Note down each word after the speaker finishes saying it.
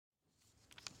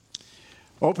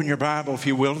Open your Bible, if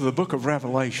you will, to the book of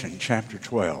Revelation, chapter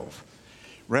 12.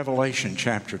 Revelation,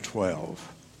 chapter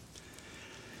 12.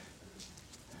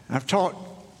 I've taught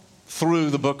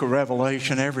through the book of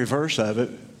Revelation, every verse of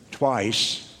it,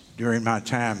 twice during my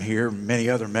time here, many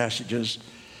other messages,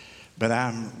 but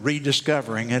I'm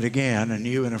rediscovering it again,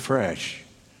 anew and afresh.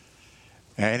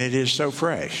 And it is so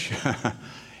fresh.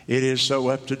 It is so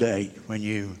up to date when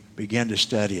you begin to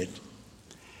study it.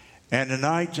 And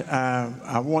tonight,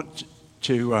 I want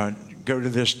to go to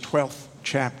this 12th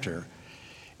chapter.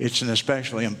 It's an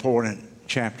especially important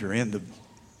chapter in the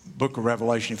book of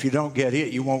Revelation. If you don't get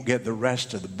it, you won't get the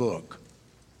rest of the book.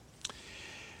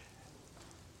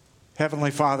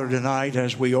 Heavenly Father, tonight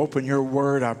as we open your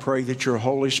word, I pray that your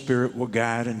Holy Spirit will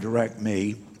guide and direct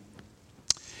me.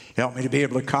 Help me to be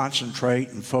able to concentrate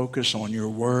and focus on your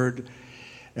word.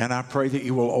 And I pray that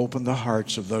you will open the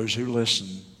hearts of those who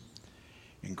listen.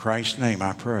 In Christ's name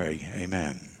I pray,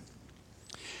 amen.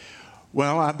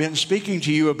 Well, I've been speaking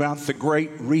to you about the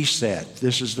Great Reset.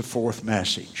 This is the fourth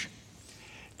message.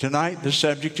 Tonight, the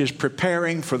subject is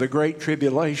preparing for the Great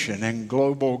Tribulation and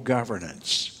global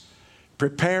governance.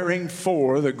 Preparing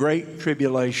for the Great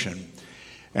Tribulation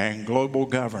and global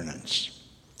governance.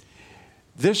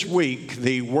 This week,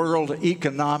 the World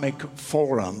Economic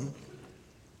Forum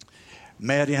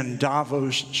met in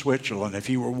Davos, Switzerland. If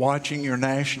you were watching your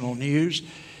national news,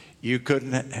 you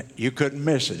couldn't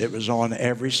miss it. It was on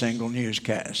every single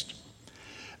newscast.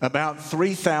 About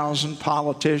 3,000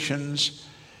 politicians,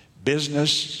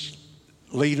 business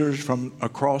leaders from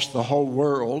across the whole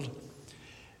world,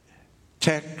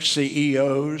 tech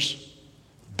CEOs,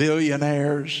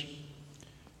 billionaires,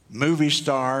 movie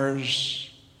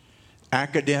stars,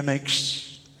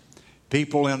 academics,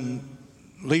 people in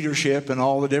leadership in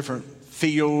all the different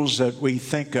fields that we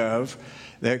think of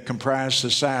that comprise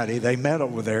society. They met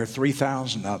over there,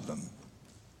 3,000 of them.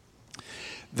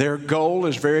 Their goal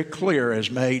is very clear, as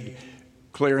made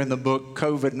clear in the book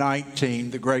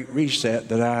COVID-19, The Great Reset,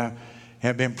 that I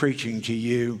have been preaching to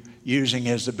you, using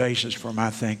as the basis for my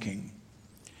thinking.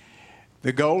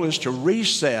 The goal is to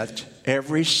reset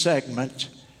every segment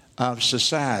of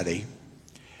society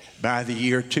by the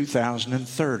year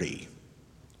 2030.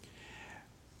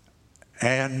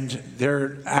 And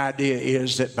their idea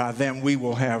is that by then we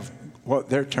will have what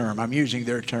their term, I'm using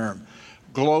their term,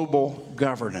 global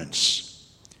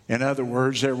governance. In other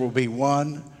words, there will be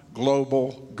one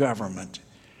global government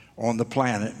on the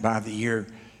planet by the year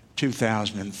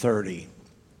 2030.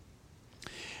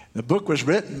 The book was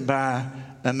written by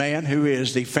a man who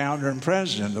is the founder and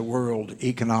president of the World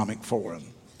Economic Forum.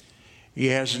 He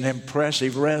has an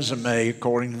impressive resume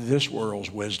according to this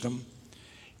world's wisdom.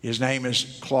 His name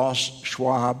is Klaus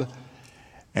Schwab,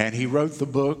 and he wrote the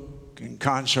book in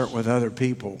concert with other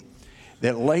people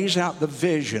that lays out the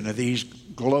vision of these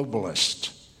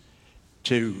globalists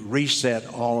to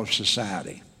reset all of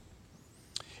society.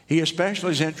 He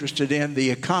especially is interested in the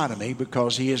economy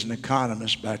because he is an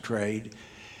economist by trade,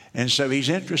 and so he's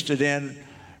interested in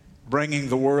bringing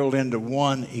the world into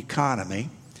one economy,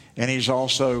 and he's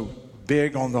also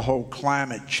big on the whole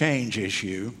climate change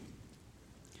issue.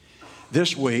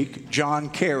 This week, John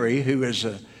Kerry, who is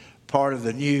a part of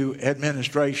the new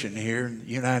administration here in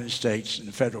the United States and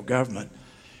the federal government,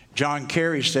 John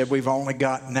Kerry said we've only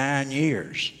got 9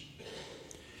 years.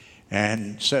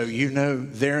 And so you know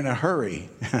they're in a hurry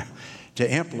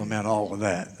to implement all of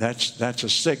that. That's a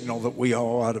signal that we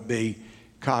all ought to be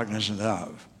cognizant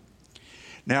of.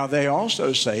 Now, they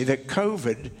also say that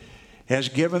COVID has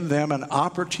given them an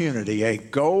opportunity, a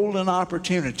golden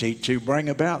opportunity to bring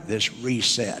about this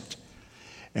reset.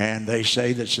 And they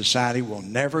say that society will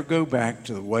never go back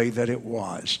to the way that it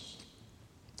was.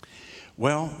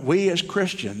 Well, we as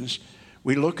Christians,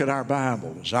 we look at our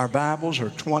Bibles. Our Bibles are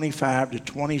 25 to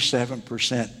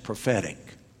 27% prophetic.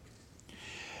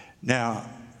 Now,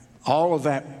 all of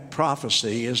that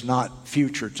prophecy is not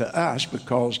future to us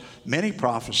because many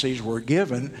prophecies were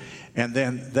given and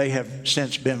then they have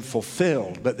since been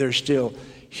fulfilled. But there's still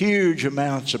huge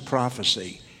amounts of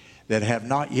prophecy that have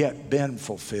not yet been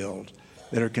fulfilled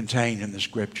that are contained in the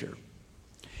Scripture.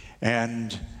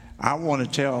 And I want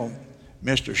to tell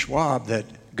Mr. Schwab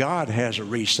that God has a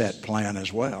reset plan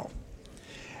as well,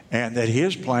 and that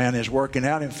his plan is working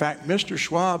out. In fact, Mr.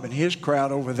 Schwab and his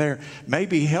crowd over there may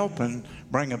be helping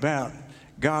bring about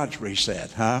God's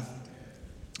reset,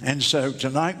 And so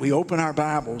tonight we open our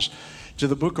Bibles to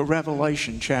the book of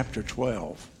Revelation, chapter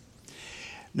 12.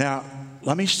 Now,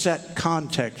 let me set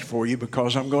context for you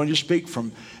because I'm going to speak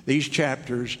from these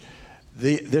chapters,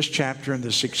 this chapter and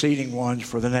the succeeding ones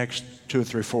for the next 2 or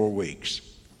 3, 4 weeks.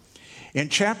 In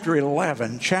chapter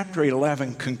 11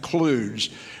 concludes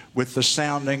with the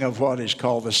sounding of what is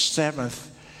called the seventh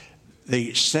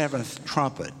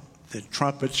trumpet. The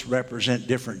trumpets represent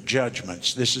different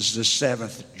judgments. This is the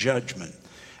seventh judgment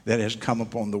that has come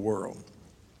upon the world.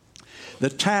 The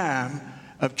time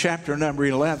of chapter number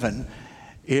 11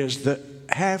 is the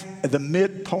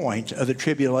midpoint of the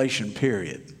tribulation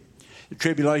period. The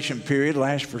tribulation period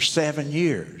lasts for 7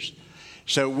 years.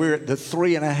 So we're at the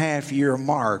 3.5 year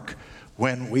mark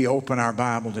when we open our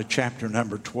Bible to chapter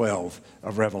number 12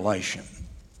 of Revelation.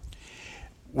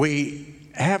 We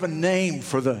have a name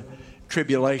for the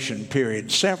tribulation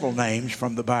period, several names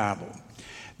from the Bible.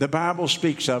 The Bible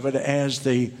speaks of it as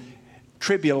the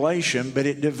tribulation, but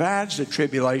it divides the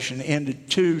tribulation into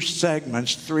two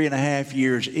segments, 3.5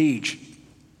 years each.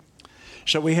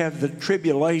 So we have the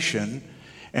tribulation,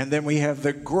 and then we have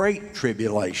the Great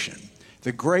Tribulation.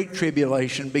 The Great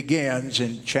Tribulation begins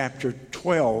in chapter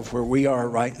 12, where we are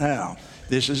right now.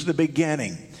 This is the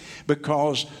beginning,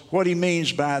 because what he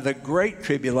means by the Great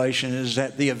Tribulation is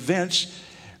that the events,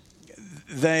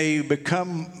 they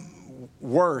become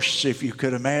worse, if you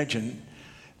could imagine,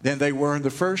 than they were in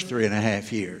the first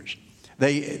 3.5 years.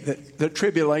 The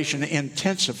tribulation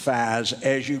intensifies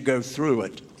as you go through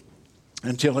it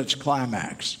until its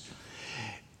climax.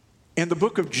 In the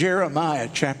book of Jeremiah,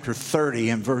 chapter 30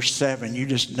 and verse 7, you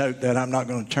just note that, I'm not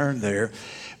going to turn there,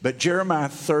 but Jeremiah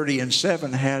 30 and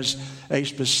 7 has a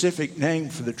specific name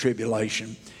for the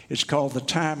tribulation. It's called the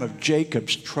time of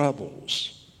Jacob's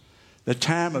troubles. The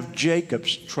time of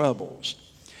Jacob's troubles.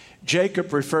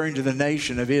 Jacob referring to the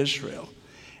nation of Israel.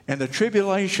 And the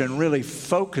tribulation really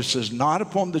focuses not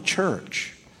upon the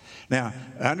church. Now,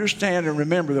 understand and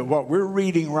remember that what we're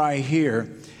reading right here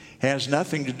has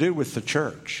nothing to do with the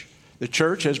church. The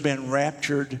church has been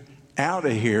raptured out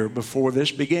of here before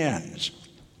this begins.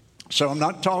 So I'm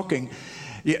not talking,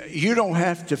 you don't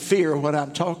have to fear what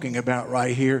I'm talking about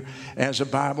right here as a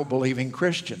Bible-believing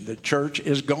Christian. The church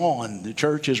is gone. The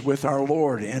church is with our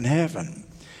Lord in heaven.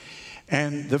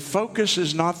 And the focus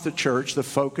is not the church. The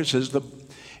focus is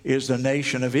the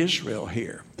nation of Israel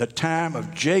here. The time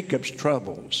of Jacob's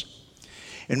troubles.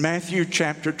 In Matthew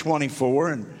chapter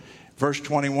 24 and verse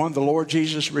 21, the Lord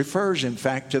Jesus refers, in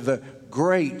fact, to the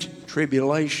Great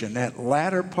Tribulation, that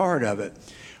latter part of it,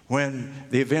 when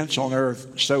the events on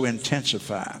earth so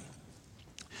intensify.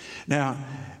 Now,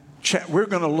 we're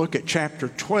going to look at chapter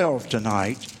 12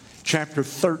 tonight, chapter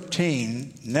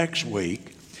 13 next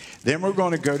week. Then we're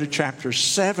going to go to chapter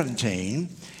 17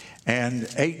 and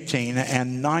 18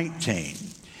 and 19.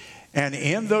 And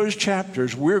in those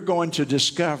chapters, we're going to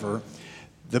discover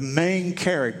the main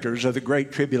characters of the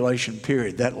Great Tribulation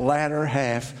period, that latter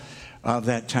half of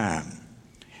that time.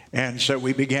 And so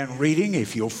we began reading,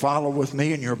 if you'll follow with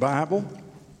me in your Bible,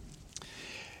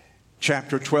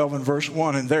 chapter 12 and verse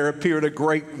 1. And there appeared a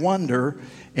great wonder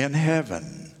in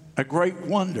heaven. A great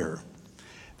wonder.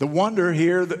 The wonder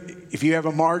here, if you have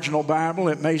a marginal Bible,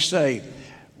 it may say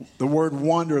the word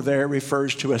wonder there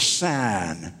refers to a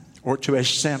sign or to a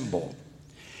symbol.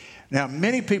 Now,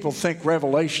 many people think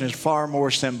Revelation is far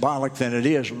more symbolic than it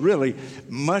is. Really,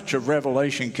 much of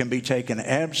Revelation can be taken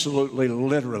absolutely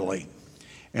literally,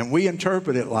 and we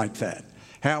interpret it like that.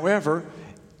 However,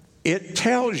 it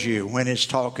tells you when it's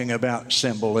talking about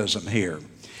symbolism here.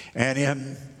 And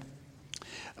in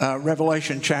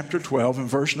Revelation chapter 12 and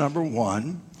verse number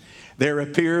 1, there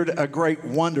appeared a great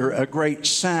wonder, a great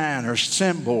sign or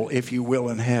symbol, if you will,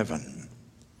 in heaven.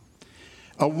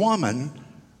 A woman,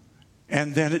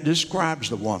 and then it describes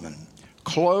the woman,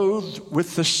 clothed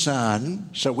with the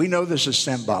sun. So we know this is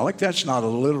symbolic. That's not a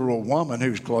literal woman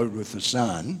who's clothed with the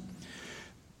sun.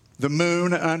 The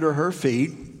moon under her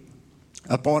feet,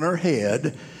 upon her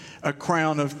head, a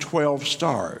crown of 12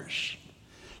 stars.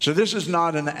 So this is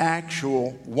not an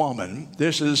actual woman.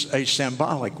 This is a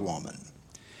symbolic woman.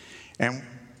 And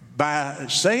by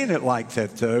saying it like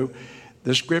that, though,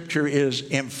 the scripture is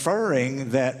inferring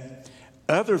that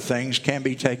other things can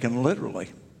be taken literally.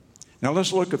 Now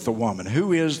let's look at the woman.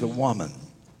 Who is the woman?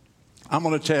 I'm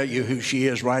going to tell you who she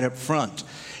is right up front,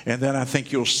 and then I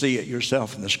think you'll see it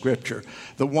yourself in the scripture.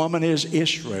 The woman is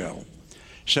Israel.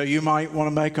 So you might want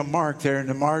to make a mark there in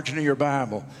the margin of your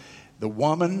Bible. The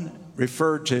woman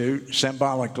referred to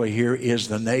symbolically here is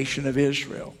the nation of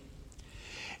Israel.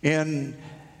 In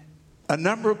a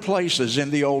number of places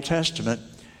in the Old Testament,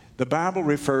 the Bible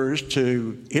refers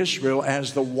to Israel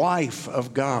as the wife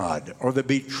of God or the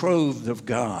betrothed of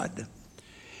God.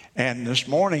 And this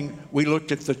morning we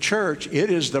looked at the church. It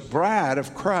is the bride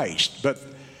of Christ, but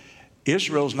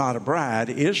Israel's not a bride.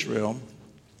 Israel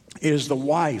is the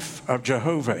wife of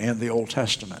Jehovah in the Old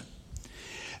Testament.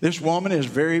 This woman is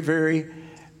very, very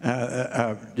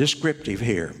descriptive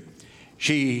here.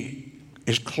 She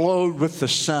is clothed with the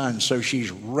sun, so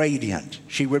she's radiant.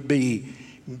 She would be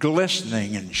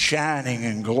glistening and shining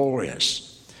and glorious.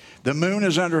 The moon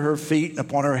is under her feet, and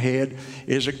upon her head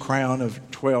is a crown of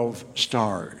 12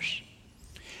 stars.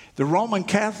 The Roman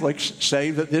Catholics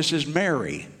say that this is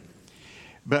Mary.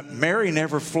 But Mary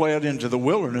never fled into the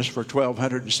wilderness for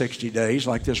 1,260 days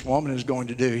like this woman is going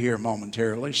to do here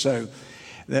momentarily. So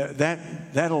that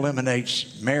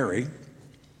eliminates Mary.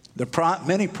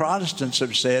 Many Protestants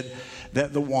have said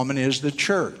that the woman is the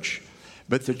church.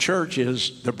 But the church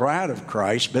is the bride of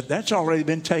Christ. But that's already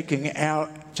been taken out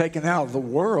of the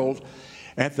world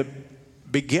at the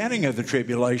beginning of the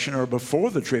tribulation, or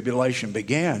before the tribulation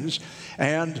begins.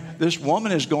 And this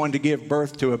woman is going to give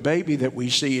birth to a baby that we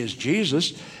see as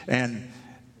Jesus. And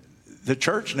the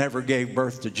church never gave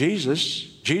birth to Jesus.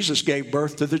 Jesus gave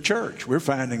birth to the church. We're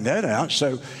finding that out.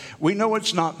 So we know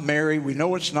it's not Mary. We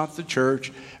know it's not the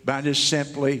church by just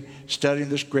simply studying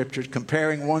the scriptures,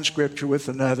 comparing one scripture with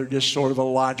another, just sort of a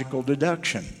logical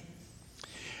deduction.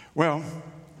 Well,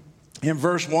 in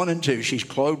verse 1 and 2, she's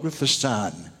clothed with the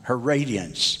sun, her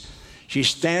radiance. She's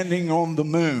standing on the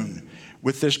moon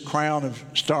with this crown of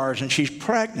stars, and she's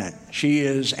pregnant. She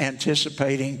is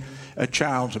anticipating a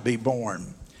child to be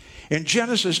born. In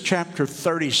Genesis chapter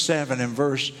 37 and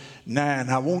verse 9,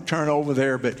 I won't turn over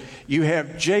there, but you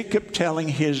have Jacob telling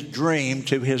his dream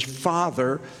to his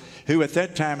father, who at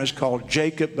that time is called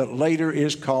Jacob, but later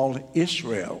is called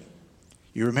Israel.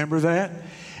 You remember that?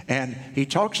 And he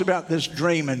talks about this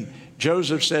dream, and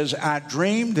Joseph says, I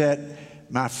dreamed that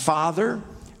my father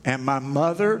and my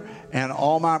mother and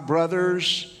all my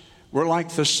brothers were like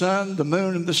the sun, the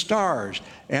moon, and the stars.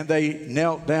 And they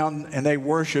knelt down and they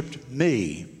worshiped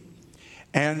me.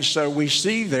 And so we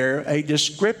see there a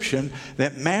description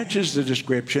that matches the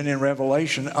description in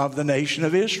Revelation of the nation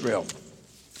of Israel.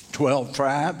 12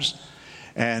 tribes,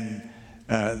 and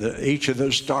each of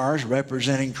those stars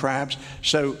representing tribes.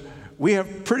 So we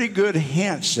have pretty good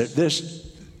hints that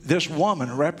this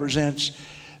woman represents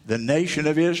the nation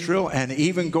of Israel, and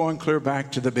even going clear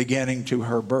back to the beginning to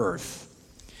her birth.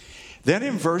 Then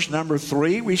in verse number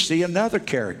 3, we see another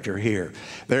character here.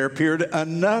 There appeared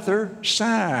another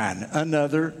sign,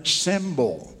 another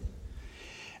symbol.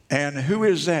 And who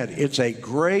is that? It's a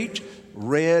great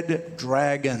red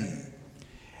dragon.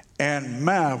 And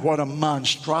my, what a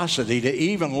monstrosity. To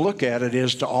even look at it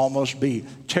is to almost be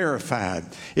terrified.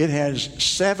 It has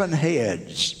 7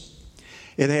 heads.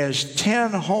 It has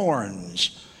 10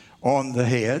 horns on the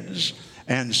heads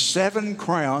and 7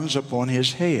 crowns upon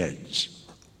his heads.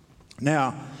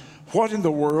 Now, what in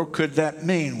the world could that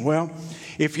mean? Well,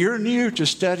 if you're new to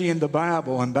studying the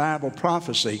Bible and Bible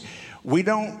prophecy, we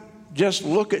don't just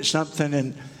look at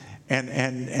something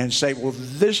and say, well,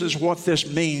 this is what this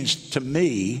means to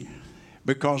me,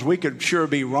 because we could sure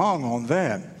be wrong on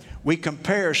that. We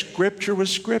compare Scripture with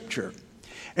Scripture.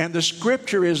 And the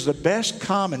Scripture is the best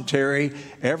commentary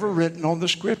ever written on the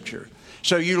Scripture.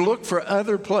 So you look for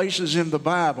other places in the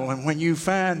Bible, and when you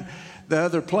find the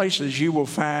other places, you will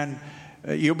find,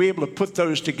 you'll be able to put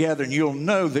those together, and you'll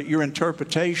know that your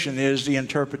interpretation is the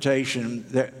interpretation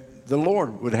that the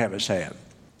Lord would have us have.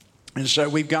 And so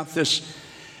we've got this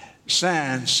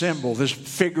sign, symbol, this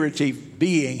figurative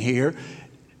being here,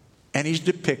 and he's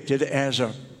depicted as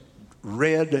a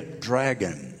red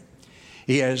dragon.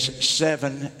 He has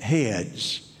 7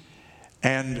 heads.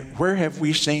 And where have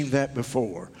we seen that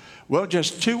before? Well,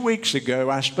 just 2 weeks ago,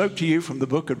 I spoke to you from the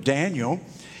book of Daniel,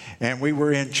 and we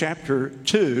were in chapter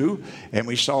 2, and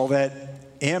we saw that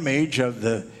image of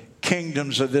the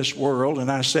kingdoms of this world.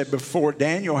 And I said before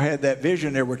Daniel had that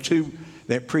vision, there were 2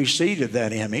 that preceded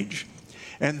that image.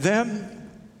 And then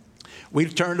we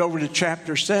turned over to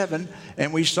chapter 7,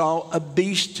 and we saw a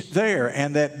beast there,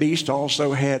 and that beast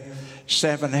also had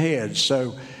 7 heads.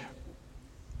 So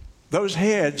those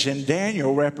heads in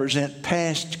Daniel represent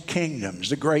past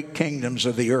kingdoms, the great kingdoms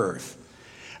of the earth.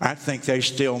 I think they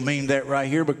still mean that right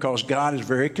here, because God is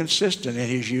very consistent in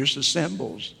his use of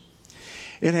symbols.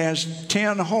 It has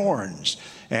 10 horns.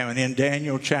 And in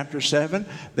Daniel chapter 7,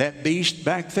 that beast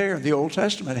back there in the Old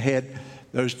Testament had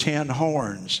those 10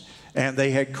 horns, and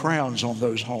they had crowns on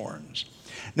those horns.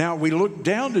 Now we look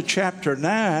down to chapter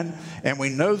 9, and we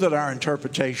know that our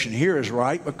interpretation here is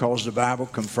right because the Bible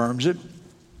confirms it.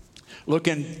 Look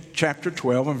in chapter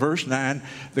 12 and verse 9.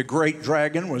 The great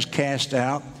dragon was cast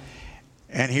out,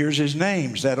 and here's his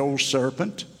names, that old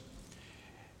serpent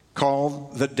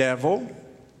called the devil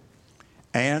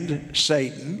and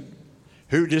Satan,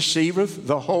 who deceiveth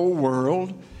the whole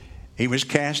world. He was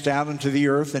cast out into the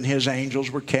earth, and his angels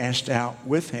were cast out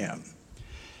with him.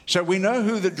 So we know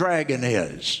who the dragon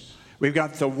is. We've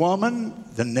got the woman,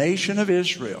 the nation of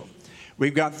Israel.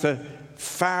 We've got the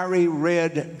fiery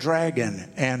red dragon,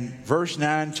 and verse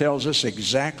 9 tells us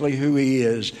exactly who he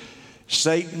is.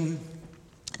 Satan,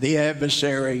 the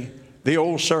adversary, the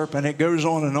old serpent. It goes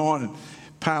on and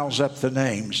piles up the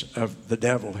names of the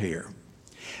devil here.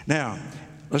 Now,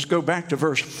 let's go back to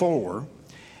verse 4.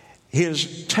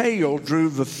 His tail drew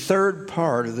the third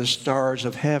part of the stars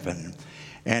of heaven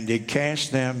and did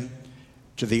cast them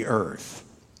to the earth.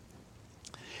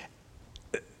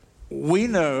 We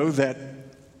know that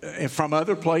from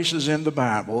other places in the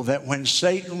Bible that when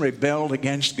Satan rebelled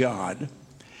against God,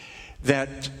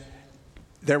 that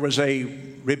there was a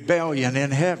rebellion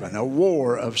in heaven, a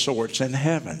war of sorts in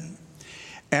heaven.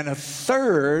 And a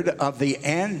third of the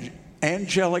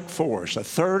angelic force, a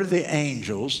third of the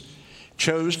angels,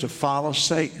 chose to follow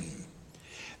Satan.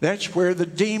 That's where the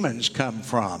demons come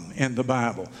from in the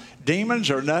Bible. Demons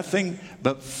are nothing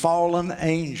but fallen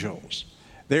angels.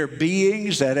 They're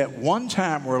beings that at one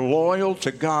time were loyal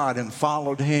to God and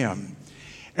followed him.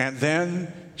 And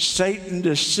then Satan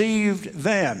deceived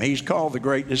them. He's called the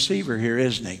great deceiver here,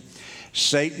 isn't he?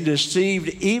 Satan deceived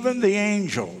even the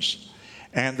angels,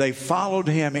 and they followed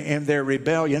him in their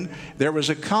rebellion. There was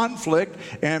a conflict,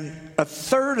 and a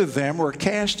third of them were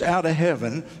cast out of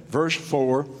heaven. Verse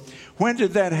 4. When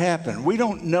did that happen? We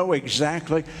don't know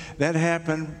exactly. That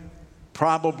happened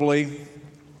probably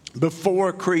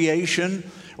before creation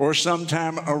or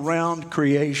sometime around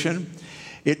creation.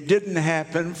 It didn't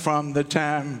happen from the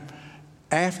time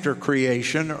after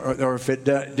creation, or if it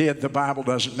did, the Bible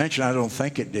doesn't mention. I don't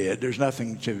think it did. There's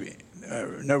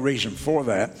no reason for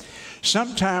that.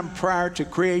 Sometime prior to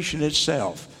creation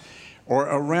itself, or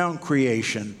around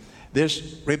creation,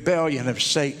 this rebellion of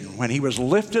Satan, when he was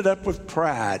lifted up with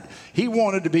pride, he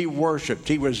wanted to be worshiped.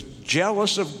 He was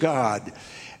jealous of God,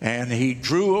 and he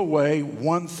drew away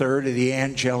 1/3 of the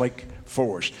angelic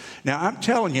force. Now, I'm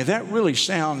telling you, that really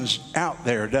sounds out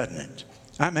there, doesn't it?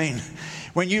 I mean,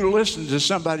 when you listen to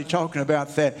somebody talking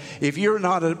about that, if you're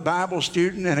not a Bible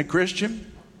student and a Christian,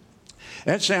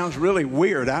 that sounds really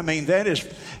weird. I mean, that's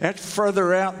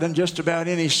further out than just about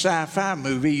any sci-fi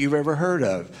movie you've ever heard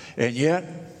of. And yet,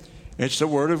 it's the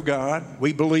Word of God.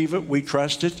 We believe it. We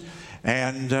trust it.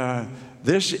 And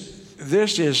this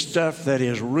is stuff that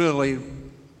is really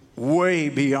way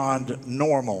beyond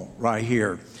normal right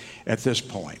here at this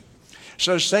point.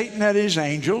 So Satan and his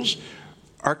angels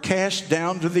are cast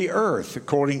down to the earth,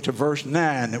 according to verse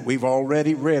 9 that we've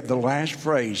already read, the last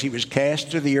phrase. He was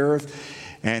cast to the earth,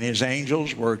 and his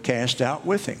angels were cast out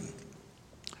with him.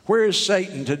 Where is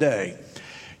Satan today?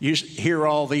 You hear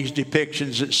all these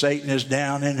depictions that Satan is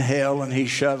down in hell and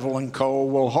he's shoveling coal.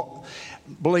 Well,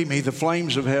 believe me, the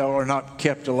flames of hell are not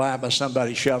kept alive by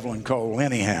somebody shoveling coal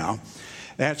anyhow.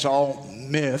 That's all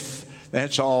myth.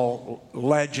 That's all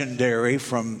legendary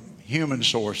from human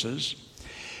sources.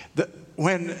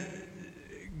 When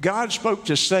God spoke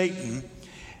to Satan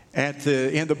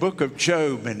in the book of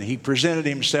Job, and he presented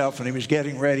himself and he was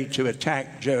getting ready to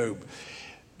attack Job,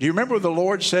 do you remember the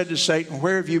Lord said to Satan,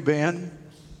 "Where have you been?"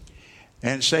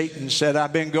 And Satan said,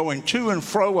 "I've been going to and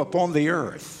fro upon the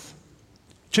earth."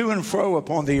 To and fro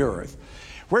upon the earth.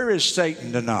 Where is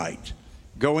Satan tonight?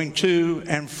 Going to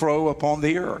and fro upon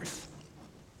the earth.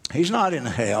 He's not in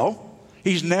hell.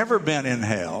 He's never been in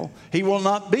hell. He will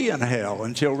not be in hell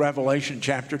until Revelation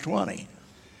chapter 20.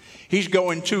 He's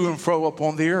going to and fro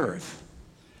upon the earth.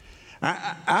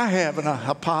 I have a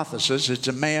hypothesis. It's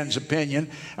a man's opinion.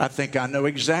 I think I know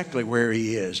exactly where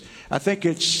he is. I think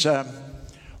it's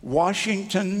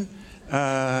Washington,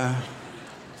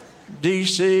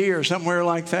 D.C. or somewhere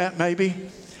like that, maybe.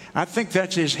 I think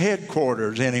that's his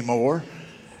headquarters anymore.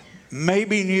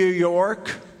 Maybe New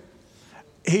York.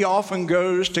 He often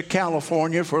goes to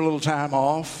California for a little time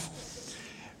off.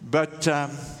 But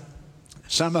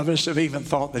some of us have even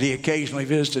thought that he occasionally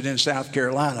visited in South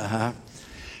Carolina, huh?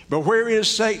 But where is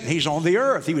Satan? He's on the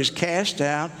earth. He was cast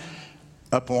out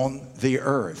upon the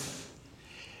earth.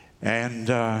 And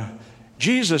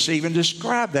Jesus even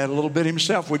described that a little bit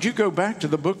himself. Would you go back to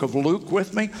the book of Luke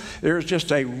with me? There's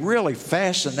just a really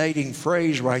fascinating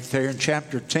phrase right there in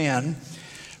chapter 10.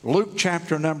 Luke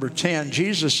chapter number 10,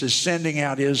 Jesus is sending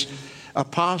out his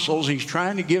apostles. He's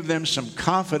trying to give them some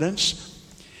confidence.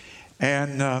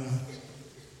 And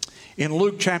in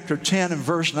Luke chapter 10 and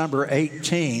verse number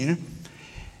 18,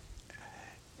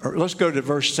 or let's go to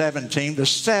verse 17, the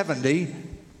 70,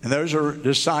 and those are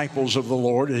disciples of the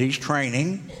Lord that he's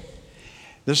training.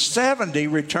 The 70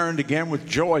 returned again with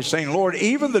joy, saying, "Lord,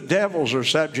 even the devils are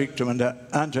subject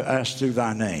unto us through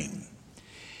thy name."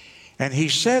 And he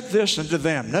said this unto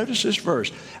them. Notice this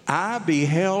verse. "I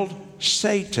beheld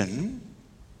Satan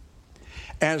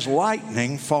as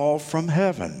lightning fall from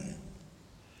heaven."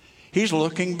 He's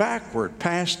looking backward,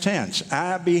 past tense.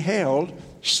 I beheld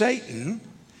Satan,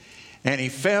 and he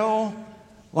fell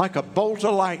like a bolt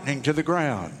of lightning to the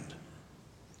ground.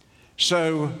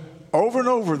 So over and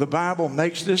over, the Bible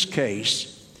makes this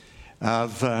case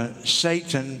of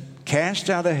Satan cast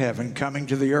out of heaven, coming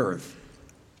to the earth.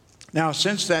 Now,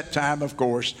 since that time, of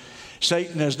course,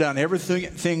 Satan has done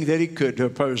everything that he could to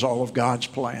oppose all of God's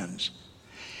plans.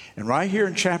 And right here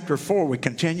in chapter 4, we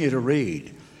continue to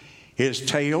read, his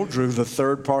tail drew the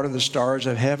third part of the stars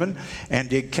of heaven and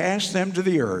did cast them to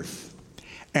the earth.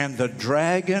 And the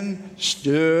dragon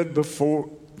stood before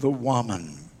the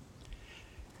woman,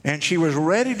 and she was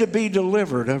ready to be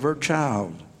delivered of her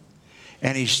child.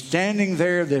 And he's standing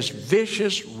there, this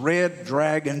vicious red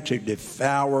dragon, to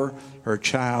devour her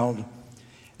child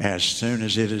as soon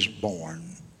as it is born.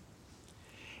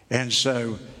 And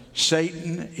so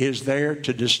Satan is there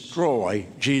to destroy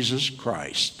Jesus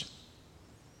Christ.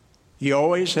 He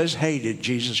always has hated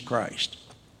Jesus Christ.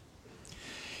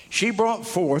 She brought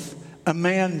forth a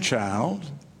man-child,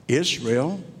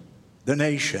 Israel, the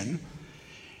nation.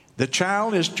 The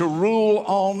child is to rule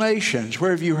all nations.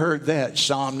 Where have you heard that?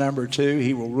 Psalm number 2,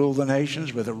 he will rule the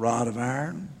nations with a rod of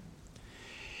iron.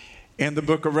 In the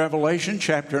book of Revelation,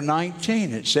 chapter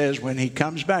 19, it says when he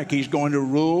comes back, he's going to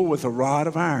rule with a rod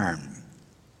of iron.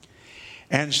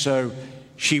 And so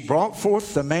she brought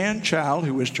forth the man-child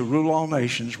who was to rule all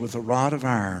nations with a rod of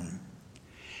iron.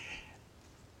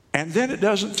 And then it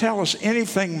doesn't tell us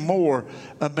anything more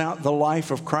about the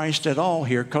life of Christ at all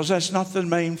here, because that's not the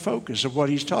main focus of what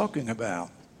he's talking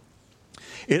about.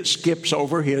 It skips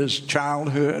over his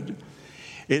childhood.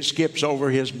 It skips over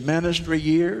his ministry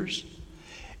years.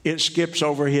 It skips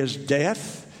over his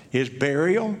death, his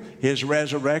burial, his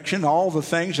resurrection, all the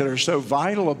things that are so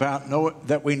vital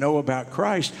that we know about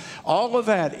Christ. All of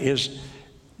that is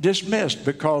dismissed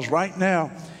because right now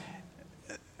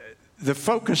the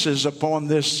focus is upon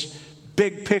this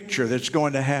big picture that's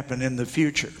going to happen in the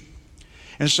future.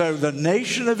 And so the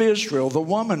nation of Israel, the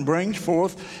woman, brings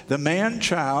forth the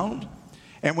man-child,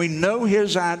 and we know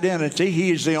his identity.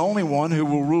 He is the only one who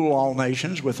will rule all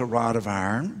nations with a rod of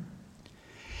iron.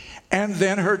 And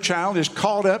then her child is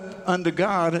caught up unto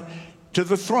God to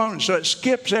the throne. So it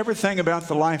skips everything about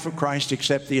the life of Christ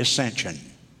except the ascension.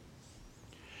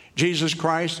 Jesus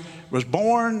Christ was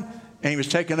born and he was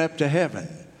taken up to heaven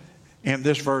in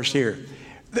this verse here.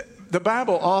 The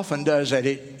Bible often does that.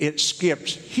 It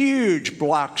skips huge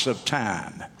blocks of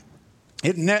time.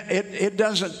 It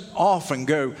doesn't often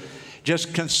go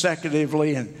just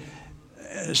consecutively and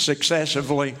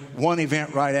successively, one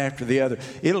event right after the other.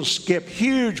 It'll skip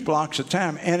huge blocks of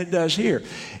time, and it does here.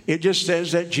 It just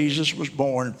says that Jesus was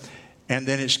born, and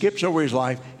then it skips over his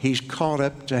life. He's caught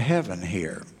up to heaven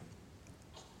here.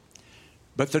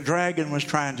 But the dragon was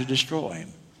trying to destroy him,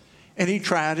 and he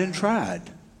tried and tried.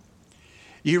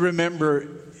 You remember,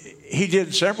 he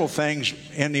did several things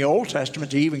in the Old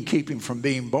Testament to even keep him from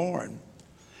being born.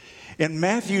 In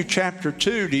Matthew chapter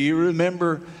 2, do you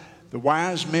remember the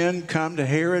wise men come to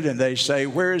Herod and they say,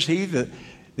 where is he that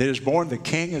is born the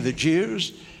king of the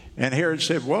Jews? And Herod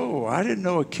said, whoa, I didn't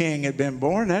know a king had been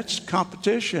born. That's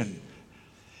competition.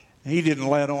 He didn't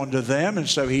let on to them. And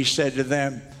so he said to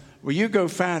them, well, you go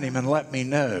find him and let me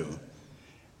know.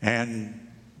 And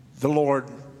the Lord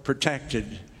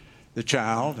protected the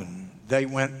child, and they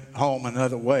went home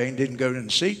another way and didn't go to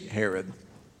see Herod.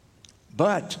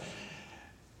 But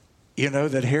you know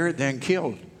that Herod then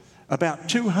killed about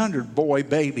 200 boy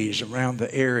babies around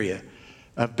the area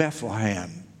of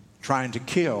Bethlehem, trying to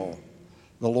kill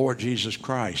the Lord Jesus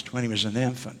Christ when he was an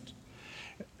infant.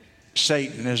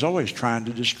 Satan is always trying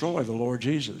to destroy the Lord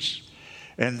Jesus.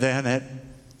 And then at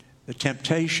the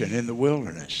temptation in the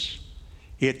wilderness,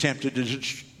 he attempted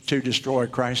to destroy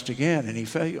Christ again, and he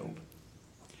failed.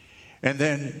 And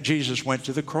then Jesus went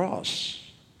to the cross.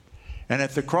 And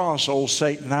at the cross, old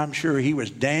Satan, I'm sure he was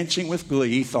dancing with glee.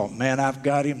 He thought, man, I've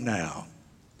got him now.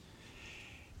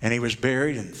 And he was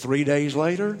buried, and 3 days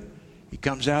later, he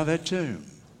comes out of that tomb.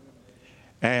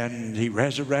 And he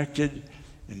resurrected,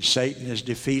 and Satan is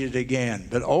defeated again.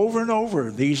 But over and over,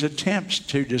 these attempts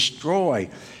to destroy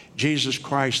Jesus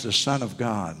Christ, the Son of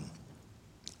God.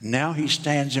 Now he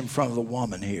stands in front of the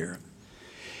woman here.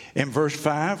 In verse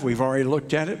 5, we've already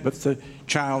looked at it, but the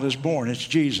child is born. It's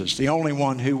Jesus, the only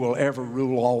one who will ever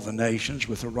rule all the nations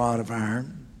with a rod of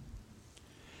iron.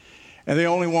 And the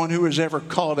only one who was ever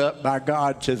caught up by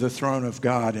God to the throne of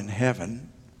God in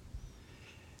heaven.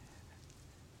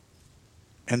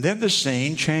 And then the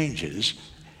scene changes,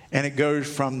 and it goes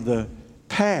from the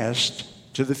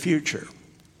past to the future.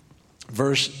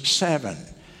 Verse 7,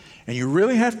 And you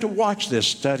really have to watch this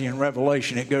study in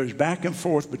Revelation. It goes back and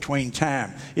forth between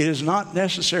time. It is not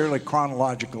necessarily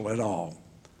chronological at all.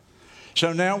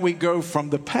 So now we go from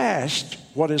the past,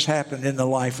 what has happened in the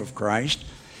life of Christ.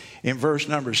 In verse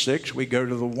number 6, we go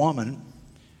to the woman.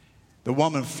 The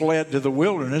woman fled to the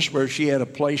wilderness where she had a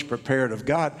place prepared of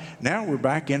God. Now we're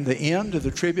back in the end of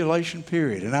the tribulation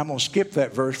period. And I'm going to skip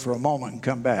that verse for a moment and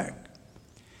come back.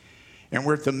 And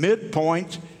we're at the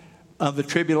midpoint of the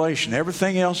tribulation.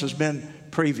 Everything else has been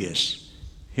previous,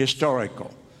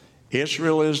 historical.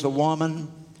 Israel is the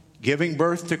woman giving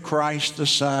birth to Christ the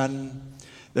Son.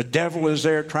 The devil is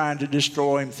there trying to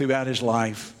destroy him throughout his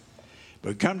life. But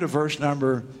we come to verse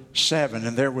number 7,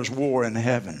 and there was war in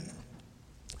heaven.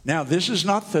 Now, this is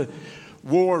not the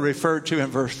war referred to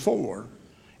in verse 4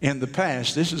 in the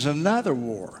past. This is another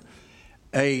war,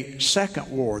 a second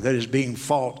war that is being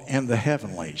fought in the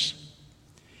heavenlies.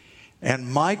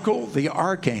 And Michael the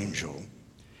archangel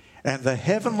and the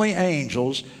heavenly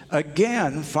angels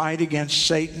again fight against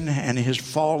Satan and his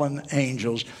fallen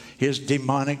angels, his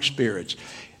demonic spirits.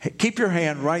 Keep your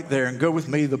hand right there and go with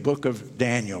me to the book of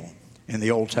Daniel in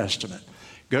the Old Testament.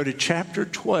 Go to chapter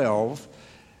 12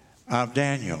 of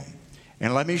Daniel.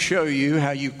 And let me show you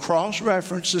how you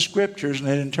cross-reference the scriptures and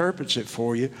it interprets it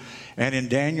for you. And in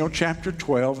Daniel chapter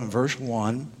 12 and verse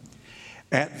 1,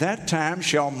 at that time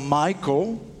shall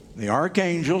Michael, the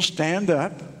archangel, stand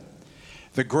up,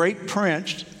 the great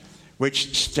prince,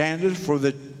 which standeth for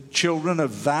the children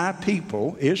of thy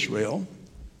people, Israel.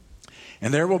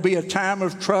 And there will be a time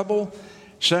of trouble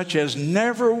such as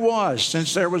never was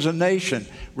since there was a nation.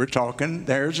 We're talking,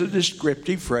 there's a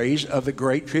descriptive phrase of the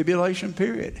Great Tribulation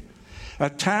period. A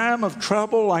time of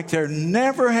trouble like there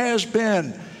never has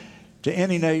been to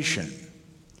any nation.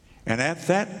 And at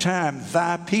that time,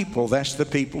 thy people, that's the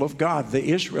people of God, the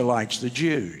Israelites, the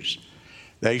Jews,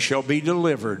 they shall be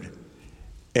delivered,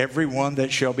 every one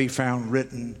that shall be found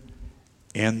written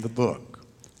in the book.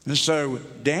 And so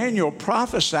Daniel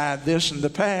prophesied this in the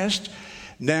past.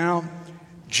 Now,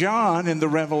 John in the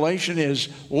Revelation is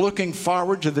looking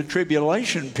forward to the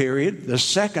tribulation period, the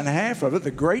second half of it,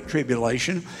 the Great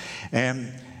Tribulation.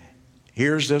 And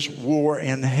here's this war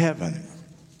in heaven.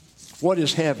 What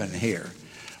is heaven here?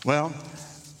 Well,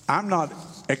 I'm not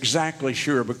exactly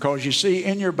sure because you see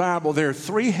in your Bible there are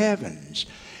three heavens.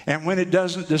 And when it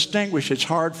doesn't distinguish, it's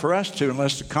hard for us to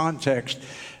unless the context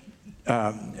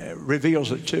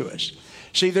reveals it to us.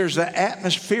 See, there's the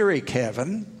atmospheric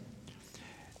heaven.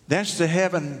 That's the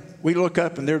heaven we look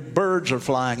up and there birds are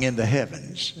flying in the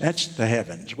heavens. That's the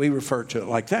heavens. We refer to it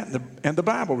like that, and the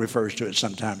Bible refers to it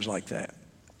sometimes like that.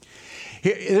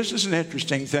 This is an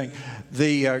interesting thing.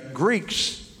 The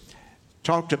Greeks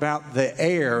talked about the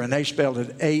air, and they spelled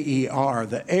it A-E-R.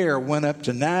 The air went up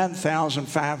to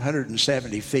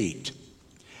 9,570 feet.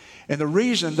 And the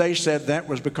reason they said that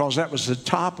was because that was the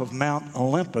top of Mount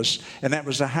Olympus, and that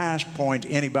was the highest point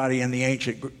anybody in the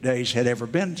ancient days had ever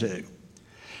been to.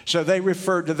 So they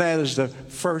referred to that as the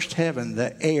first heaven,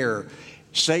 the air.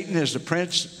 Satan is the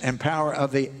prince and power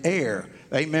of the air.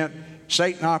 They meant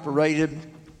Satan operated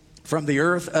from the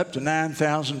earth up to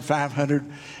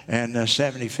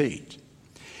 9,570 feet.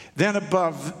 Then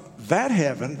above that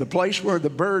heaven, the place where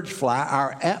the birds fly,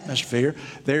 our atmosphere,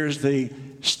 there's the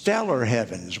stellar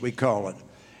heavens, we call it,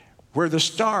 where the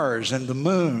stars and the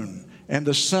moon and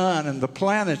the sun and the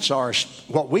planets are,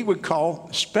 what we would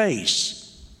call space.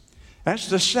 That's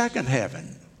the second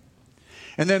heaven.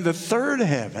 And then the third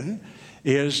heaven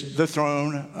is the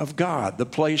throne of God, the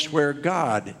place where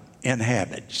God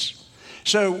inhabits.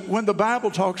 So when the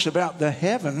Bible talks about the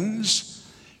heavens,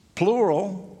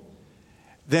 plural,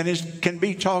 then it can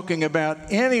be talking about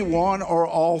any one or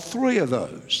all three of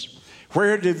those.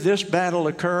 Where did this battle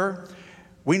occur?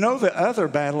 We know the other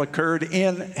battle occurred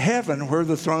in heaven where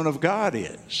the throne of God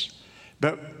is.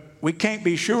 But we can't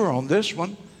be sure on this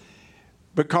one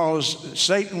because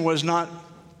Satan was not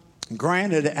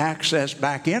granted access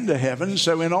back into heaven.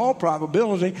 So in all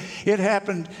probability, it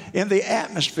happened in the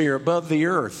atmosphere above the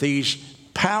earth. These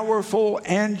powerful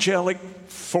angelic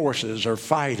forces are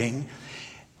fighting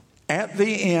at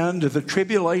the end of the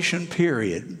tribulation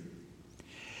period.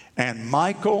 And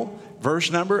Michael, verse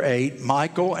number 8,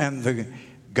 Michael and the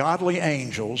godly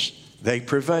angels, they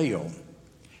prevail.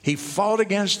 He fought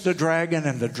against the dragon,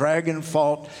 and the dragon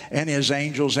fought and his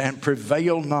angels and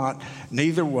prevailed not.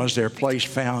 Neither was their place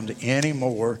found any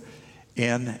more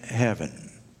in heaven.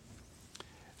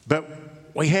 But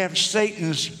we have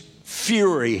Satan's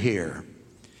fury here.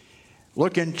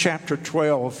 Look in chapter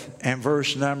 12 and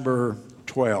verse number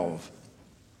 12.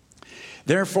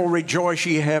 Therefore rejoice,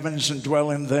 ye heavens, and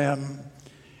dwell in them.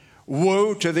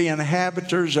 Woe to the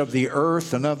inhabitants of the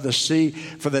earth and of the sea,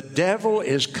 for the devil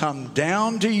is come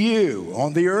down to you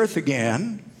on the earth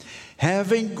again,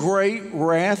 having great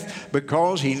wrath,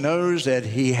 because he knows that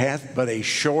he hath but a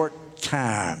short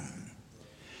time.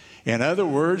 In other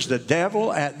words, the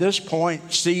devil at this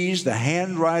point sees the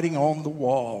handwriting on the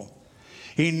wall.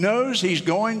 He knows he's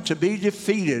going to be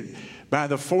defeated by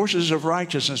the forces of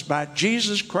righteousness, by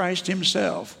Jesus Christ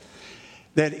himself,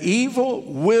 that evil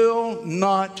will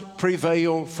not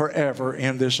prevail forever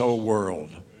in this old world.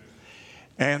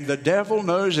 And the devil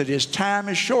knows that his time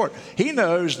is short. He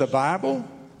knows the Bible.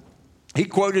 He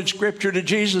quoted Scripture to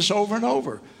Jesus over and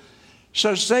over.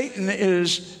 So Satan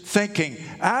is thinking,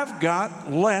 I've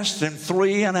got less than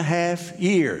 3.5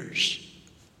 years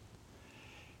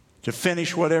to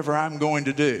finish whatever I'm going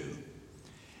to do.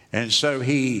 And so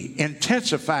he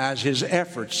intensifies his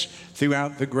efforts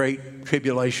throughout the great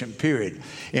tribulation period.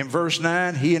 In verse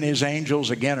 9, he and his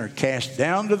angels again are cast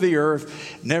down to the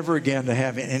earth, never again to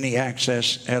have any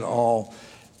access at all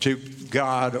to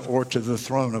God or to the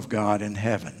throne of God in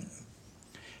heaven.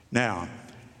 Now,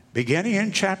 beginning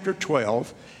in chapter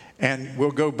 12, and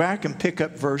we'll go back and pick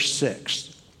up verse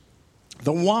 6.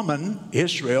 The woman,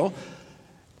 Israel,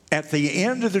 at the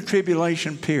end of the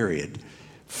tribulation period,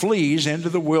 flees into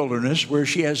the wilderness where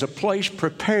she has a place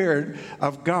prepared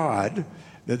of God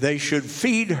that they should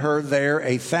feed her there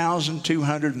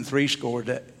 1,260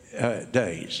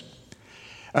 days.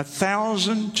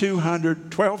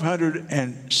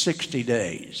 1,260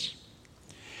 days.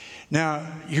 Now,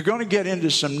 you're going to get into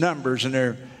some numbers in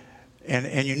there,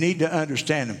 and you need to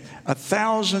understand them.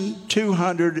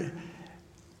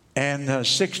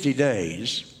 1,260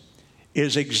 days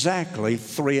is exactly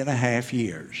 3.5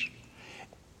 years.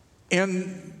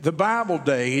 In the Bible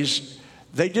days,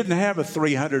 they didn't have a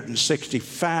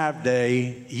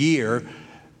 365-day year.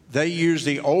 They used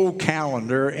the old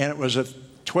calendar, and it was a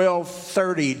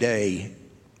 1230-day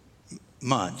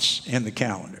months in the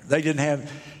calendar. They didn't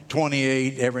have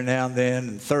 28 every now and then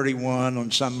and 31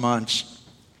 on some months.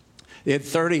 They had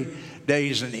 30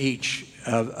 days in each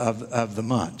of the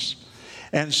months.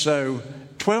 And so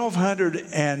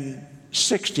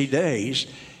 1,260 days,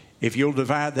 if you'll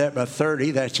divide that by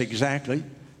 30, that's exactly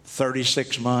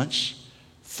 36 months,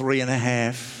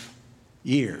 3.5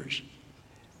 years.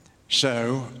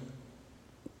 So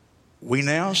we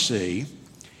now see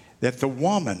that the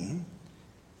woman,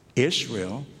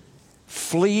 Israel,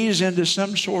 flees into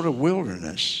some sort of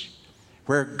wilderness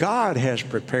where God has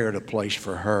prepared a place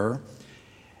for her,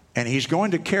 and he's going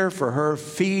to care for her,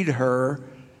 feed her,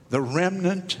 the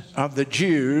remnant of the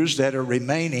Jews that are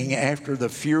remaining after the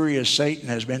fury of Satan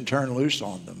has been turned loose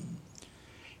on them.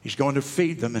 He's going to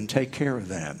feed them and take care of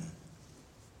them.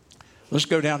 Let's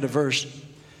go down to verse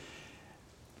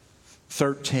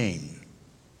 13.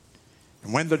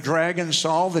 And when the dragon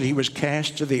saw that he was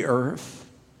cast to the earth,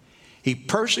 he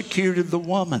persecuted the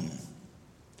woman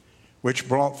which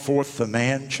brought forth the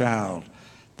man-child,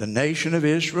 the nation of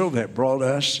Israel that brought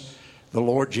us the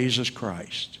Lord Jesus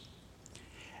Christ.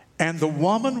 And the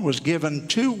woman was given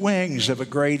 2 wings of a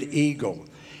great eagle.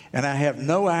 And I have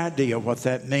no idea what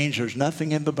that means. There's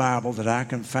nothing in the Bible that I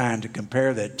can find to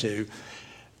compare that to.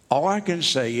 All I can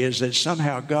say is that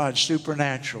somehow God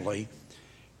supernaturally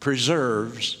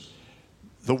preserves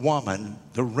the woman,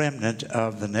 the remnant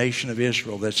of the nation of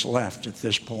Israel that's left at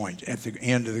this point, at the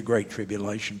end of the Great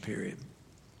Tribulation period.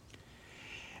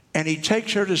 And he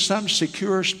takes her to some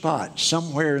secure spot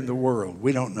somewhere in the world.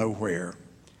 We don't know where.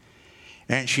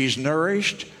 And she's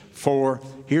nourished for,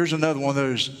 here's another one of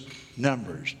those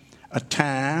numbers. A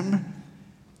time,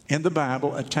 in the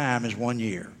Bible, a time is 1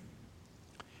 year.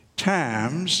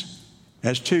 Times,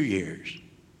 that's 2 years.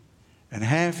 And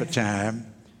half a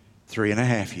time,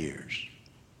 3.5 years.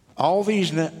 All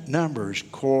these numbers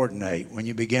coordinate when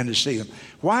you begin to see them.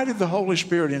 Why did the Holy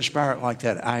Spirit inspire it like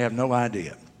that? I have no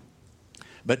idea.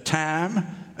 But time,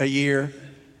 a year,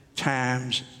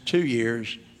 times 2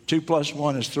 years. 2 plus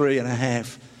 1 is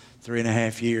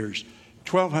 3.5 years.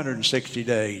 1,260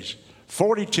 days.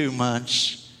 42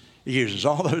 months. He uses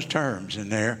all those terms in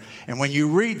there. And when you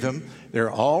read them, they're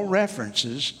all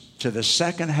references to the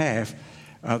second half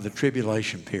of the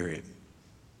tribulation period.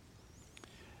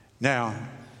 Now,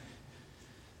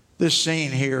 this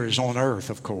scene here is on earth,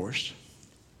 of course.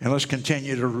 And let's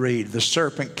continue to read. The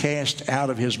serpent cast out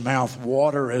of his mouth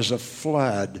water as a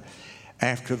flood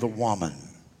after the woman.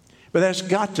 But that's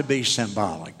got to be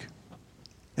symbolic.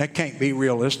 That can't be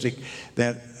realistic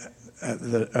that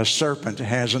a serpent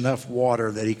has enough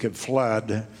water that he could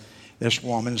flood this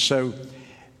woman. So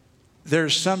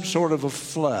there's some sort of a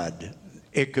flood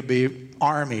It could be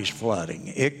armies flooding.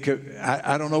 It could,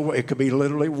 I don't know, it could be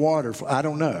literally water. I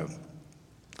don't know.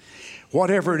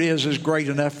 Whatever it is great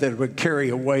enough that it would carry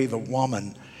away the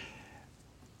woman,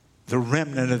 the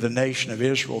remnant of the nation of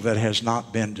Israel that has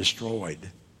not been destroyed.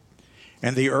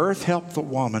 And the earth helped the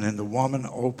woman, and the woman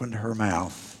opened her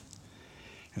mouth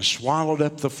and swallowed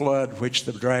up the flood which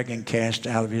the dragon cast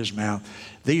out of his mouth.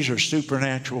 These are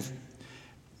supernatural,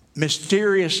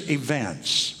 mysterious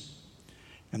events.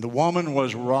 And the woman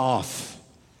was wroth,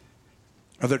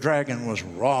 or the dragon was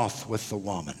wroth with the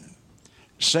woman.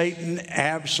 Satan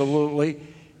absolutely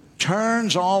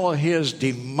turns all of his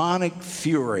demonic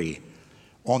fury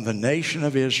on the nation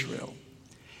of Israel.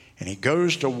 And he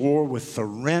goes to war with the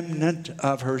remnant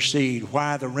of her seed.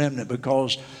 Why the remnant?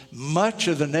 Because much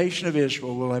of the nation of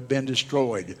Israel will have been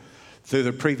destroyed through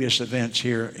the previous events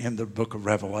here in the book of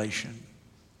Revelation.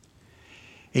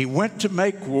 He went to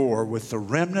make war with the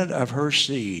remnant of her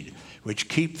seed, which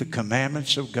keep the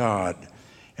commandments of God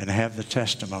and have the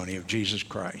testimony of Jesus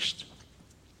Christ.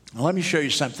 Now, let me show you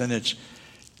something that's,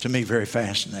 to me, very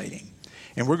fascinating.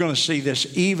 And we're going to see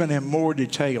this even in more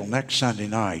detail next Sunday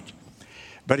night.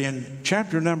 But in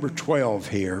chapter number 12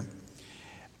 here,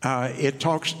 it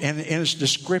talks in its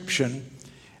description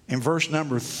in verse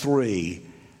number 3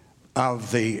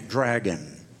 of the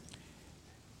dragon,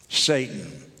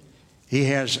 Satan. He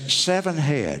has 7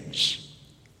 heads,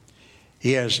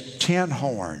 he has 10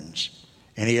 horns,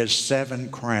 and he has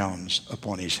 7 crowns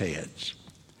upon his heads.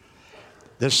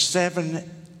 The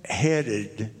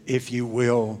 7-headed, if you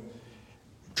will,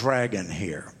 dragon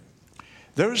here.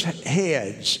 Those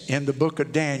heads in the book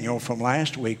of Daniel from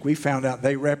last week, we found out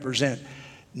they represent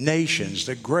nations,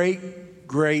 the great,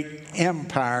 great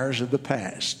empires of the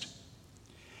past.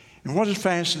 And what is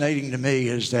fascinating to me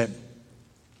is that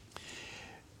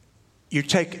you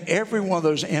take every one of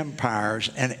those empires,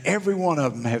 and every one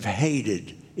of them have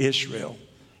hated Israel,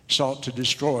 sought to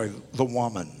destroy the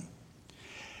woman.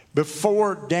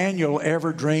 Before Daniel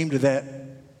ever dreamed of that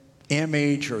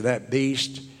image or that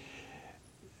beast,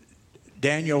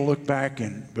 Daniel looked back,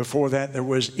 and before that there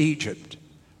was Egypt.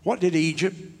 What did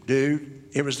Egypt do?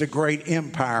 It was the great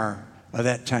empire of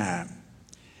that time.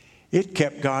 It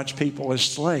kept God's people as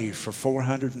slaves for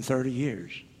 430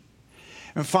 years.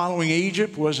 And following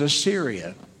Egypt was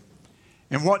Assyria.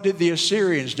 And what did the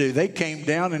Assyrians do? They came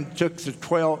down and took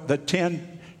the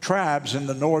 10 tribes in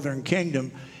the northern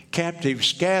kingdom captive,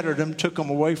 scattered them, took them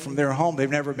away from their home. They've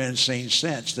never been seen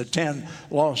since. The 10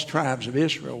 lost tribes of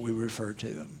Israel, we refer to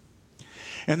them.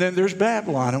 And then there's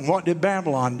Babylon. And what did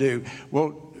Babylon do?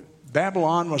 Well,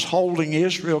 Babylon was holding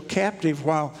Israel captive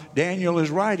while Daniel is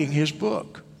writing his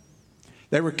book.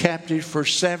 They were captive for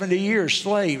 70 years,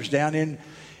 slaves down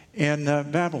in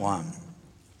Babylon.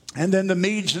 And then the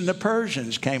Medes and the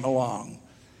Persians came along.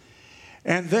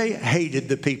 And they hated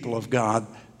the people of God,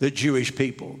 the Jewish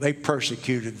people. They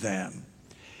persecuted them.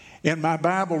 In my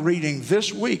Bible reading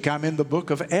this week, I'm in the book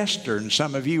of Esther, and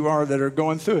some of you are that are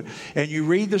going through it. And you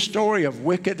read the story of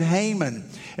wicked Haman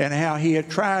and how he had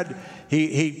tried,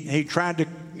 he tried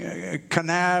to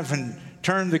connive and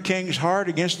turn the king's heart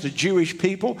against the Jewish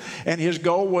people. And his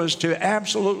goal was to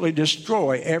absolutely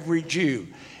destroy every Jew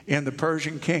in the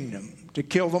Persian kingdom, to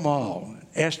kill them all.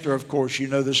 Esther, of course, you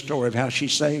know the story of how she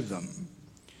saved them.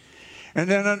 And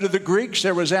then under the Greeks,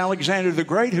 there was Alexander the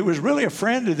Great, who was really a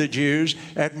friend of the Jews,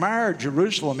 admired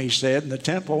Jerusalem, he said, in the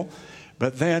temple.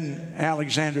 But then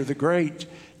Alexander the Great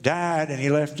died, and he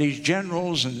left these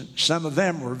generals, and some of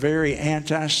them were very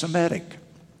anti-Semitic.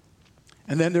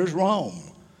 And then there's Rome.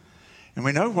 And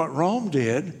we know what Rome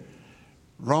did.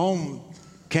 Rome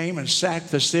came and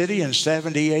sacked the city in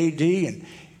 70 A.D. and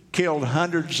killed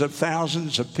hundreds of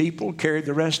thousands of people, carried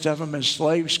the rest of them as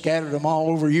slaves, scattered them all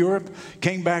over Europe,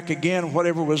 came back again,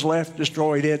 whatever was left,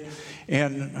 destroyed it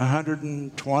in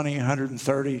 120,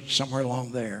 130, somewhere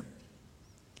along there.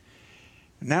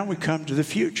 Now we come to the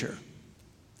future.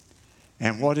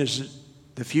 And what does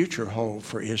the future hold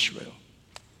for Israel?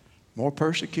 More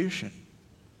persecution.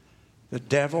 The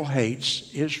devil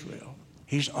hates Israel.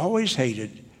 He's always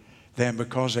hated them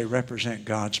because they represent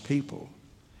God's people.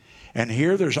 And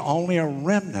here there's only a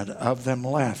remnant of them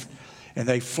left. And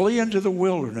they flee into the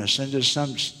wilderness, into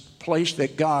some place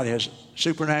that God has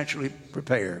supernaturally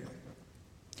prepared.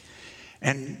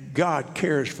 And God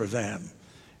cares for them.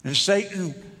 And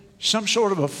Satan, some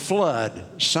sort of a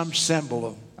flood, some symbol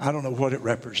of, I don't know what it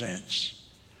represents.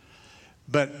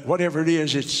 But whatever it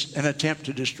is, it's an attempt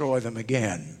to destroy them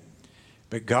again.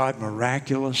 But God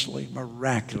miraculously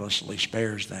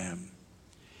spares them.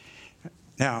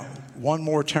 Now, one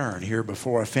more turn here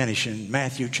before I finish in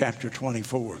Matthew chapter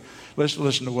 24. Let's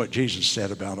listen to what Jesus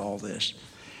said about all this.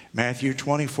 Matthew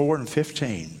 24 and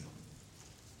 15.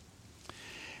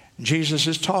 Jesus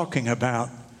is talking about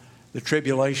the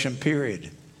tribulation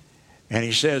period. And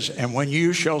he says, and when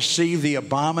you shall see the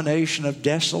abomination of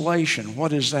desolation,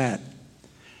 what is that?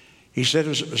 He said it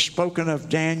was spoken of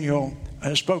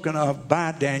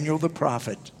by Daniel the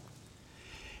prophet.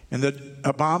 And the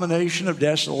abomination of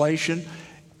desolation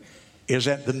is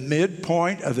at the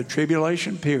midpoint of the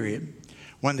tribulation period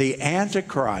when the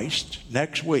Antichrist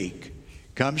next week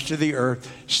comes to the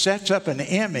earth, sets up an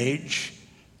image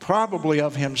probably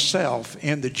of himself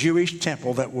in the Jewish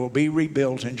temple that will be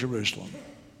rebuilt in Jerusalem.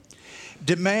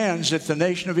 Demands that the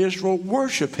nation of Israel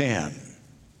worship him.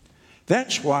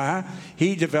 That's why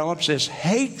he develops this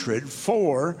hatred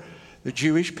for the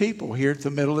Jewish people here at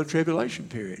the middle of the tribulation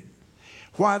period.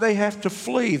 Why they have to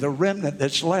flee, the remnant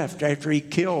that's left after he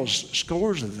kills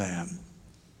scores of them.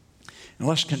 And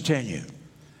let's continue.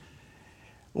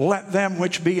 Let them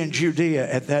which be in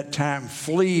Judea at that time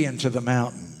flee into the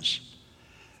mountains.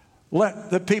 Let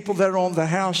the people that are on the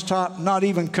housetop not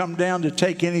even come down to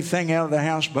take anything out of the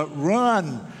house, but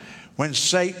run when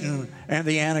Satan and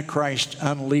the Antichrist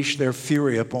unleash their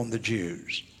fury upon the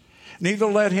Jews. Neither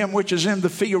let him which is in the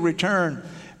field return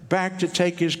back to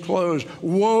take his clothes.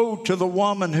 Woe to the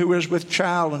woman who is with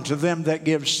child, and to them that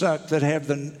give suck, that have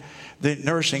the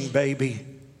nursing baby.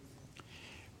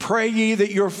 Pray ye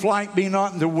that your flight be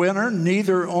not in the winter,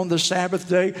 neither on the Sabbath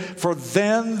day, for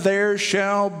then there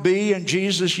shall be, and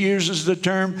Jesus uses the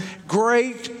term,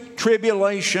 great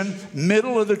tribulation,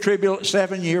 middle of the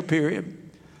 7-year period,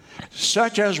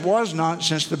 such as was not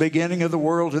since the beginning of the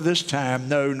world to this time,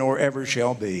 no, nor ever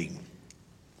shall be.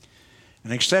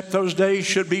 And except those days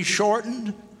should be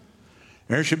shortened,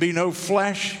 there should be no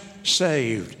flesh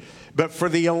saved. But for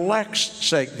the elect's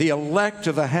sake, the elect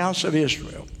of the house of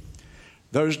Israel,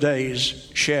 those days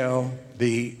shall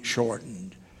be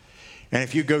shortened. And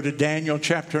if you go to Daniel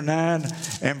chapter 9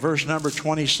 and verse number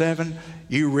 27,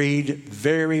 you read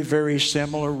very, very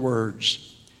similar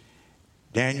words.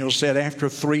 Daniel said, after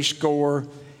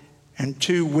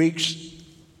 62 weeks,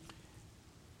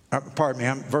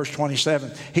 verse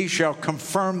 27, he shall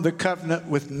confirm the covenant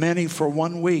with many for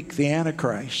 1 week, the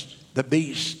Antichrist, the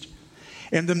beast.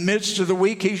 In the midst of the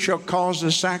week, he shall cause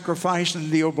the sacrifice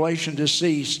and the oblation to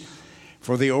cease.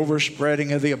 For the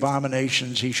overspreading of the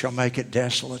abominations, he shall make it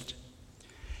desolate.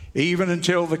 Even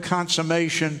until the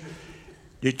consummation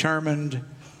determined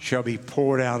shall be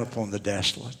poured out upon the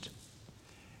desolate.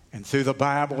 And through the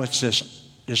Bible, it's this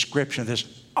description of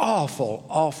this awful,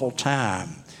 awful time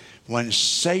when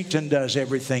Satan does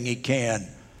everything he can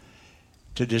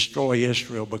to destroy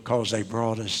Israel because they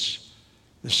brought us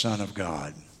the Son of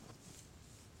God.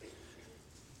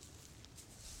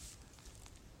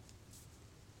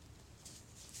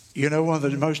 You know, one of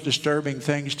the most disturbing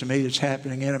things to me that's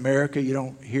happening in America, you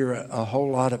don't hear a whole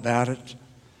lot about it,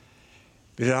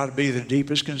 but it ought to be the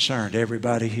deepest concern to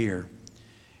everybody here,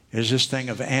 is this thing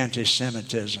of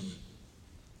anti-Semitism.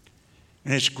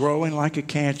 And it's growing like a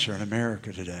cancer in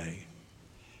America today.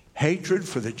 Hatred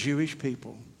for the Jewish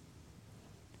people.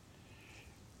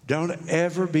 Don't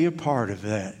ever be a part of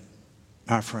that,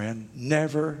 my friend.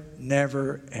 Never,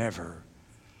 never, ever.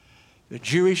 The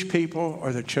Jewish people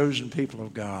are the chosen people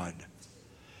of God.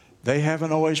 They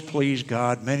haven't always pleased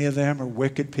God. Many of them are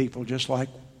wicked people, just like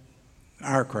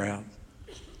our crowd.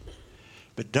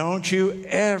 But don't you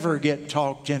ever get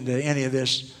talked into any of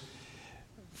this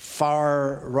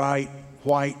far right,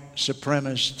 white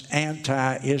supremacist,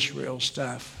 anti-Israel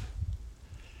stuff.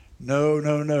 No,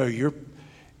 no, no.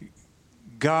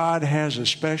 God has a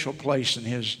special place in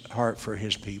his heart for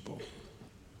his people.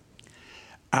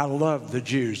 I love the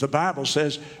Jews. The Bible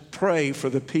says, pray for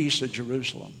the peace of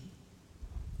Jerusalem.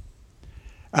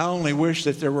 I only wish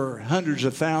that there were hundreds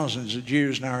of thousands of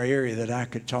Jews in our area that I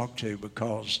could talk to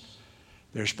because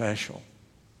they're special.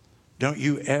 Don't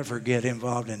you ever get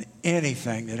involved in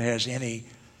anything that has any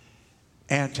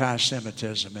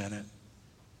anti-Semitism in it.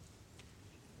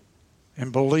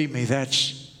 And believe me,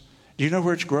 do you know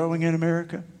where it's growing in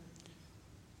America?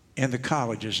 In the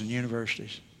colleges and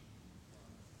universities.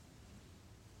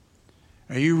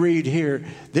 Now you read here,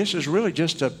 this is really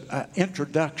just an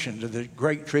introduction to the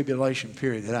Great Tribulation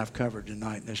period that I've covered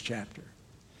tonight in this chapter.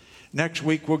 Next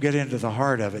week we'll get into the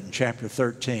heart of it in chapter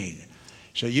 13.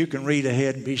 So you can read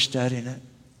ahead and be studying it.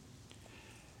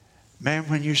 Man,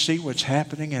 when you see what's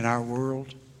happening in our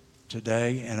world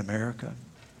today in America,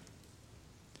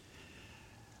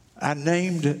 I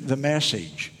named the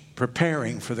message,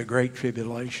 Preparing for the Great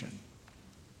Tribulation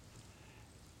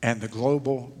and the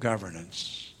Global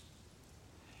Governance.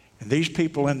 And these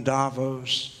people in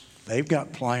Davos, they've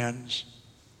got plans,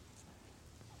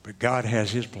 but God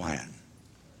has his plan.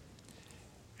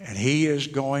 And He is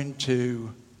going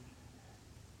to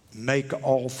make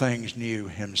all things new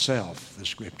Himself, the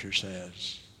Scripture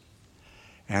says.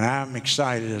 And I'm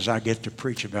excited as I get to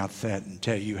preach about that and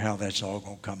tell you how that's all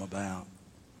going to come about.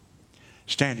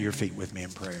 Stand to your feet with me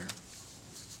in prayer.